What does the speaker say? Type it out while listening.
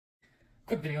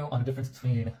Quick video on the difference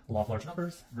between law of large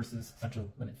numbers versus central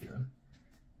limit theorem.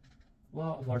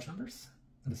 Law of large numbers.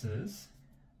 This is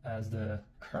as the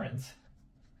current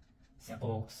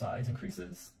sample size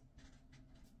increases,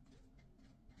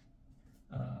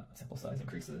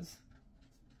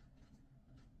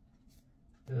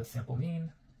 the sample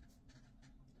mean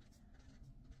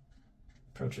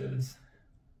approaches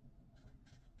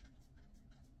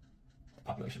the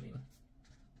population mean.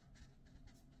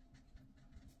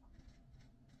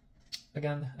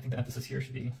 Again, I think the emphasis here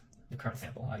should be the current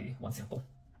sample, i.e. one sample,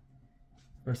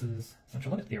 versus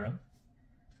central limit theorem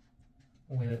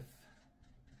with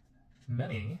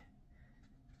many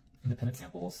independent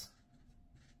samples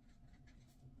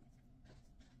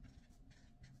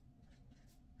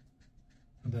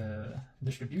the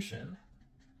distribution,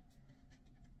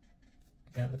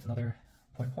 again, that's another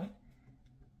point,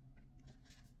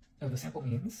 of the sample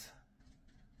means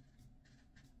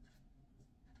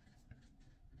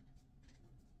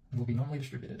will be normally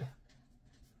distributed.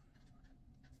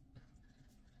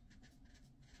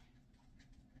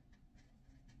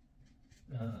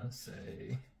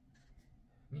 Say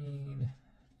mean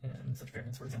and such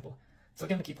variance, for example. So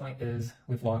again, the key point is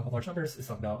with law of large numbers, it's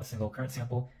talking about a single current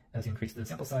sample. As you increase the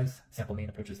sample size, sample mean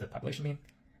approaches the population mean.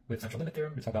 With central limit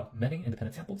theorem, we talk about many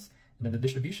independent samples, and then the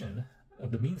distribution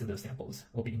of the means of those samples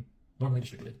will be normally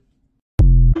distributed.